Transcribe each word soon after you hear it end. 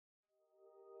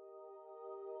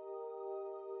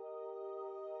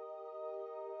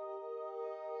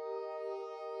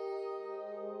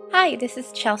Hi, this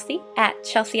is Chelsea at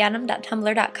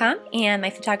chelseaautumn.tumblr.com, and my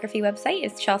photography website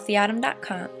is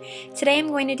chelseaautumn.com. Today I'm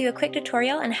going to do a quick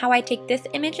tutorial on how I take this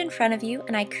image in front of you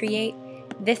and I create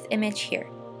this image here.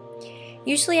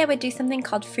 Usually I would do something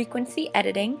called frequency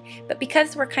editing, but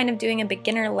because we're kind of doing a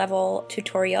beginner level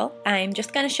tutorial, I'm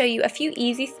just going to show you a few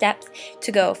easy steps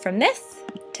to go from this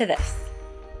to this.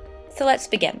 So let's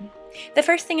begin. The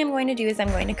first thing I'm going to do is I'm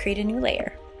going to create a new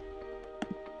layer.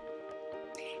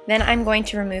 Then I'm going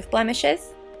to remove blemishes,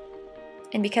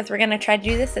 and because we're going to try to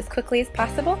do this as quickly as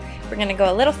possible, we're going to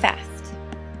go a little fast.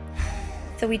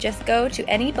 So we just go to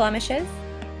any blemishes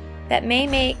that may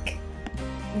make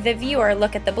the viewer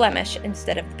look at the blemish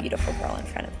instead of the beautiful girl in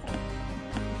front of them.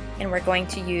 And we're going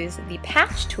to use the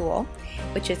patch tool,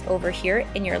 which is over here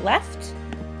in your left.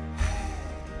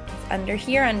 It's under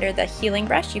here, under the healing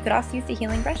brush. You could also use the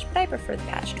healing brush, but I prefer the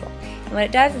patch tool. And what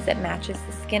it does is it matches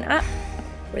the skin up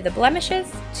for the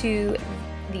blemishes to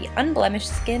the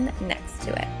unblemished skin next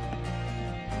to it.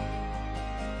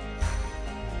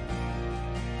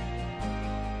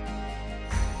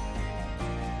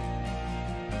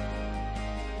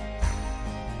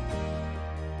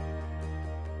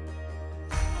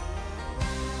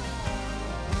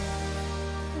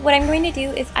 What I'm going to do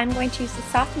is I'm going to use the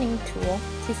softening tool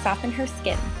to soften her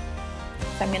skin.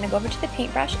 So I'm going to go over to the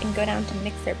paintbrush and go down to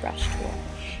mixer brush tool.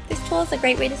 This tool is a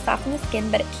great way to soften the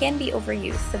skin, but it can be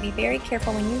overused, so be very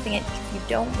careful when using it because you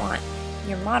don't want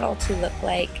your model to look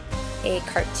like a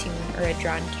cartoon or a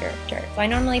drawn character. So I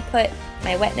normally put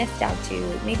my wetness down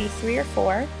to maybe 3 or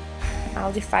 4.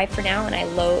 I'll do 5 for now, and I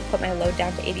put my load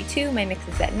down to 82, my mix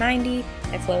is at 90,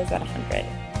 my flow is at 100.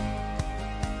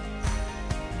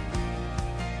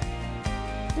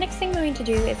 The next thing I'm going to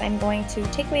do is I'm going to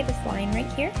take away this line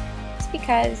right here, just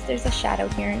because there's a shadow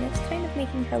here and it's kind of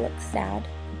making her look sad.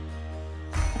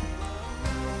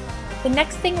 The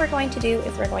next thing we're going to do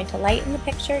is we're going to lighten the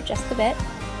picture just a bit.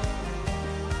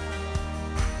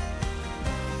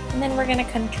 And then we're going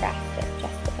to contrast it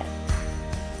just a bit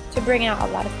to bring out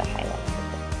a lot of the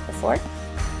highlights before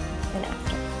and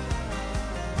after.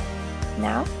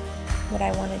 Now, what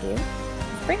I want to do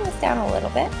is bring this down a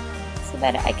little bit so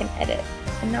that I can edit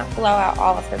and not blow out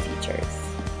all of her features.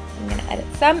 I'm going to edit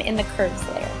some in the curves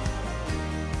layer.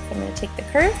 So I'm going to take the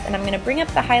curves and I'm going to bring up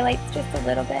the highlights just a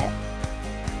little bit.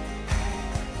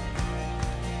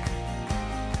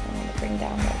 Bring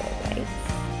down the low lights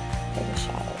for the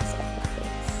shadows of the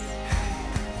face.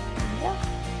 Yeah.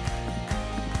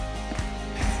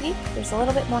 See, there's a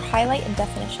little bit more highlight and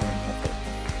definition in her face.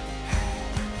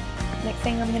 Next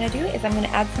thing I'm going to do is I'm going to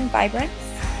add some vibrance.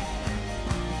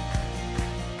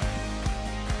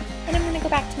 And I'm going to go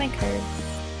back to my curves.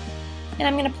 And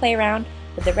I'm going to play around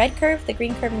with the red curve, the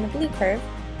green curve, and the blue curve.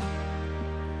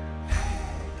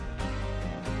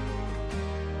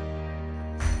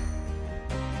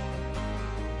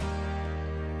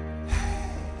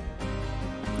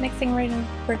 Next thing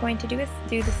we're going to do is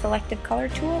do the selective color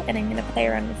tool, and I'm going to play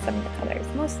around with some of the colors,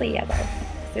 mostly yellow,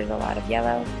 because there's a lot of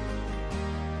yellow.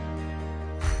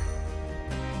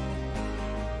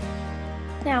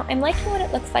 Now, I'm liking what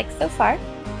it looks like so far,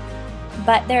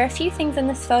 but there are a few things in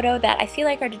this photo that I feel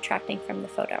like are detracting from the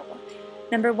photo.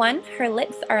 Number one, her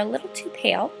lips are a little too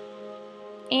pale,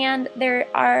 and there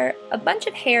are a bunch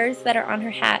of hairs that are on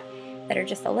her hat that are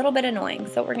just a little bit annoying.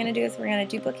 So what we're going to do is we're going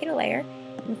to duplicate a layer.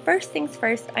 And first things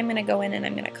first, I'm going to go in and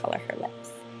I'm going to color her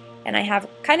lips. And I have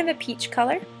kind of a peach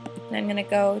color, and I'm going to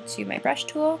go to my brush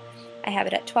tool. I have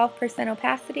it at 12%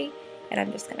 opacity, and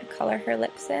I'm just going to color her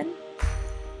lips in.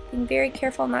 Being very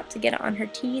careful not to get it on her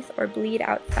teeth or bleed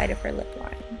outside of her lip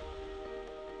line.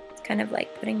 It's kind of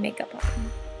like putting makeup on.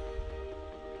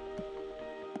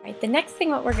 Right, the next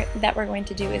thing that we're going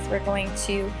to do is we're going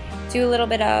to do a little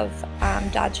bit of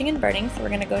dodging and burning. So we're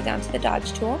going to go down to the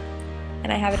dodge tool,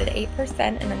 and I have it at 8%,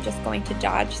 and I'm just going to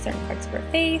dodge certain parts of her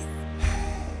face.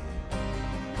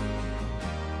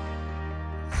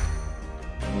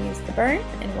 And use the burn,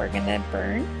 and we're going to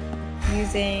burn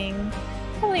using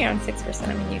probably around 6%.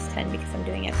 I'm going to use 10 because I'm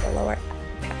doing it at the lower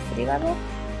opacity level.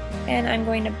 And I'm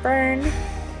going to burn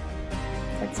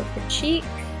parts of her cheek,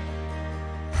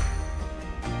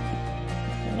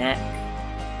 neck.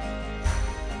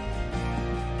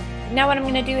 Now what I'm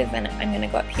going to do is then I'm going to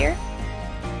go up here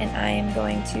and I am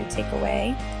going to take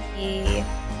away the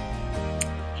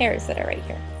hairs that are right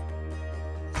here.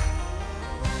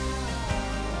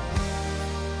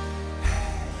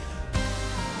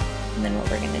 And then what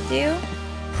we're going to do,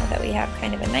 now that we have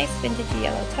kind of a nice vintagey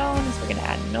yellow tone, is we're going to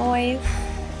add noise.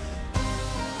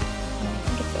 And I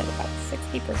think it's at about 60%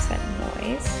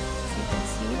 noise. So you can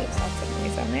see there's lots of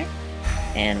noise on there.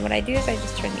 And what I do is I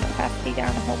just turn the opacity down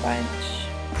a whole bunch.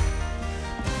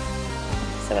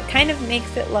 So it kind of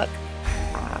makes it look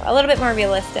a little bit more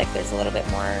realistic. There's a little bit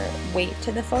more weight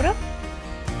to the photo.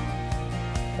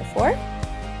 Before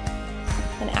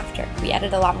and after. We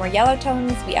added a lot more yellow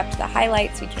tones, we upped the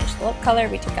highlights, we changed the lip color,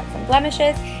 we took out some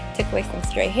blemishes, took away some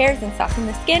stray hairs and softened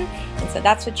the skin, and so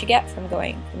that's what you get from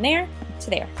going from there to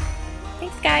there.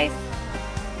 Thanks guys!